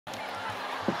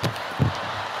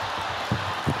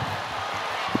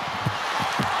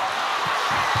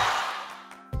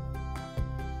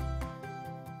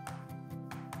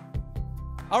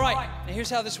All right, now here's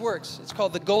how this works. It's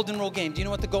called the golden rule game. Do you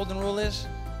know what the golden rule is?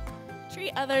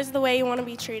 Treat others the way you want to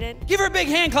be treated. Give her a big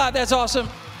hand clap, that's awesome.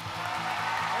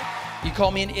 You call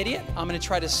me an idiot, I'm gonna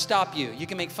try to stop you. You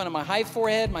can make fun of my high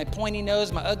forehead, my pointy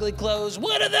nose, my ugly clothes,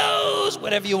 what are those?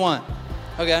 Whatever you want,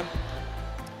 okay?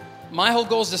 My whole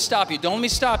goal is to stop you. Don't let me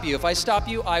stop you. If I stop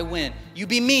you, I win. You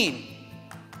be mean.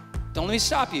 Don't let me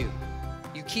stop you.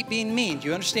 You keep being mean, do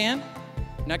you understand?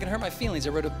 You're not gonna hurt my feelings.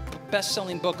 I wrote a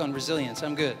best-selling book on resilience,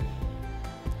 I'm good.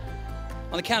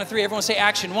 On the count of 3, everyone say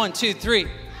action. 1, 2, 3.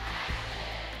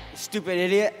 Stupid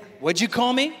idiot. What'd you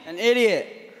call me? An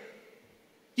idiot.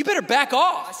 You better back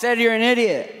off. I said you're an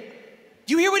idiot.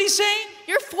 Do you hear what he's saying?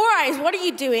 You're Four Eyes, what are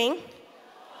you doing?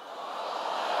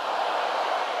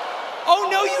 Oh,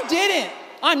 no, you didn't.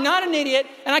 I'm not an idiot,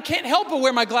 and I can't help but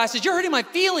wear my glasses. You're hurting my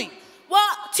feelings. Well,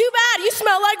 too bad, you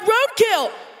smell like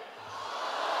roadkill.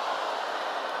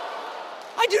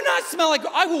 I do not smell like,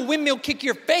 I will windmill kick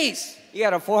your face. You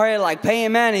got a forehead like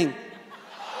Peyton Manning.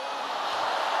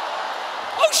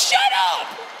 Oh, shut up!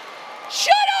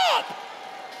 Shut up!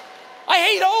 I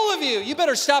hate all of you. You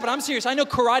better stop it. I'm serious. I know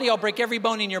karate. I'll break every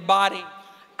bone in your body.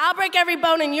 I'll break every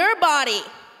bone in your body.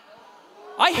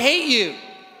 I hate you.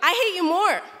 I hate you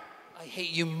more. I hate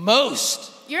you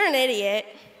most. You're an idiot.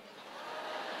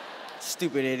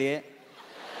 Stupid idiot.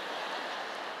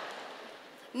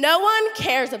 No one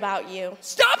cares about you.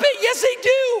 Stop it. Yes, they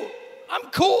do. I'm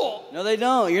cool. No, they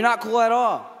don't. You're not cool at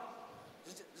all.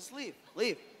 Just leave.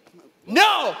 Leave.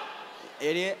 No.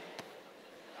 Idiot.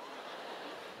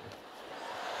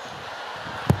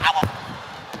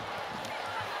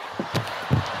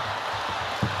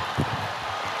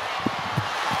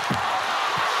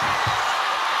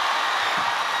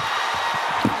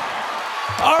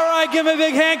 All right, give him a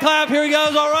big hand clap. Here he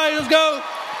goes. All right, let's go.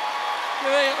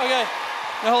 Okay.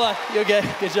 Now, hold on. You okay?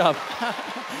 Good job.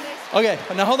 Okay,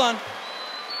 now hold on.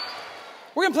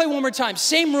 We're going to play one more time.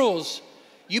 Same rules.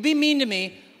 You be mean to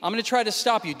me. I'm going to try to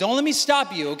stop you. Don't let me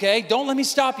stop you, okay? Don't let me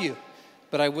stop you.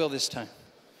 But I will this time.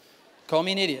 Call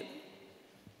me an idiot.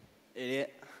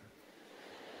 Idiot.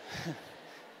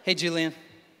 Hey, Julian.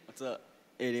 What's up,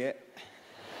 idiot?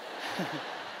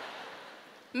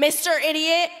 Mr.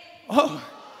 Idiot. Oh,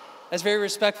 that's very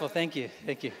respectful. Thank you.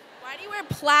 Thank you. Why do you wear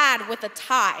plaid with a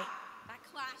tie? That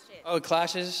clashes. Oh, it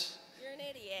clashes? You're an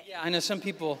idiot. Yeah, I know some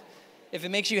people, if it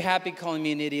makes you happy calling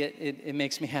me an idiot, it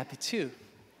makes me happy too.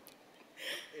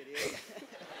 Idiot.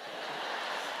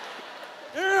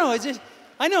 No, it's just,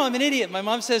 I know I'm an idiot. My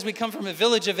mom says we come from a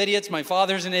village of idiots. My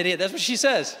father's an idiot. That's what she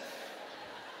says.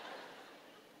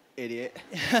 Idiot.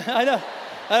 I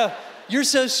know. You're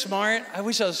so smart. I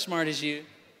wish I was as smart as you.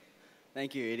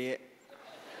 Thank you, idiot.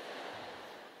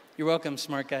 You're welcome,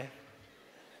 smart guy.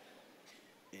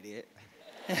 Idiot.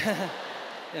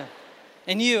 Yeah.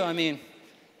 And you, I mean,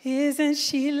 isn't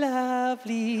she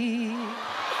lovely?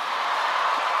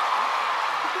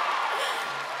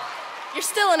 You're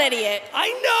still an idiot.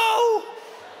 I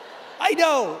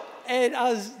know. And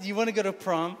do you want to go to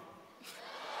prom?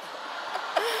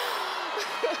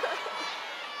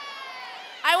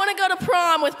 I want to go to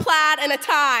prom with plaid and a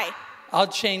tie. I'll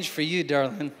change for you,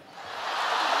 darling.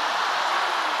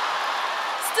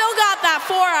 Still got that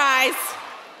Four Eyes.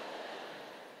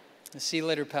 See you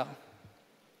later, pal.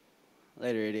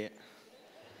 Later, idiot.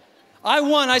 I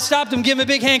won. I stopped him. Give him a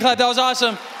big hand clap. That was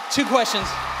awesome. 2 questions.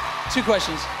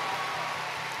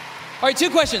 All right, 2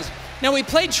 questions. Now, we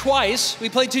played twice. We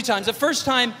played 2 times. The first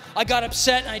time, I got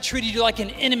upset and I treated you like an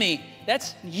enemy.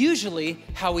 That's usually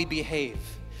how we behave.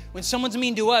 When someone's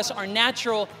mean to us, our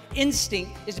natural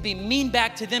instinct is to be mean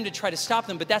back to them to try to stop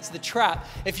them, but that's the trap.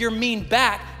 If you're mean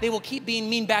back, they will keep being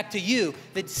mean back to you.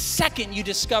 The second you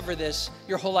discover this,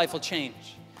 your whole life will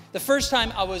change. The first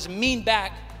time I was mean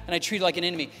back and I treated you like an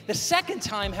enemy. The second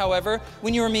time, however,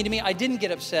 when you were mean to me, I didn't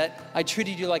get upset. I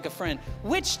treated you like a friend.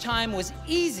 Which time was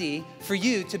easy for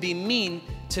you to be mean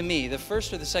to me, the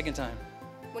first or the second time?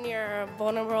 When you're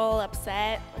vulnerable,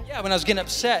 upset. Yeah, when I was getting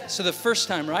upset. So the first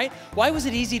time, right? Why was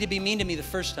it easy to be mean to me the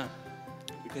first time?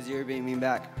 Because you were being mean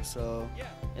back, so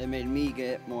it made me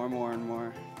get more and more and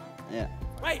more. Yeah.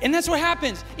 Right, and that's what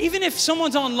happens. Even if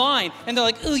someone's online and they're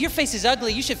like, "Ooh, your face is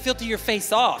ugly. You should filter your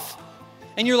face off."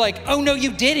 And you're like, "Oh, no,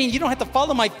 you didn't. You don't have to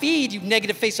follow my feed, you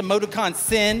negative face emoticon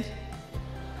sin."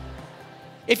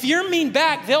 If you're mean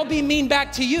back, they'll be mean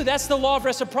back to you. That's the law of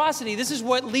reciprocity. This is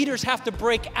what leaders have to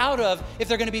break out of if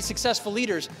they're going to be successful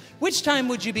leaders. Which time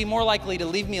would you be more likely to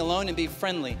leave me alone and be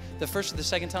friendly? The first or the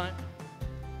second time?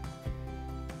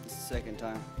 The second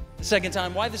time. The second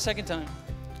time. Why the second time?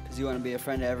 Because you want to be a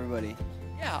friend to everybody.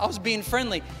 Yeah, I was being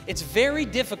friendly. It's very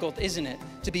difficult, isn't it,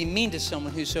 to be mean to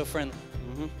someone who's so friendly?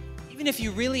 Even if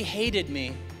you really hated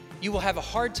me, you will have a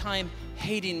hard time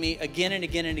hating me again and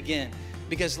again and again,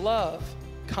 because love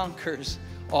conquers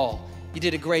all. You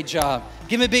did a great job.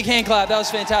 Give him a big hand clap. That was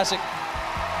fantastic.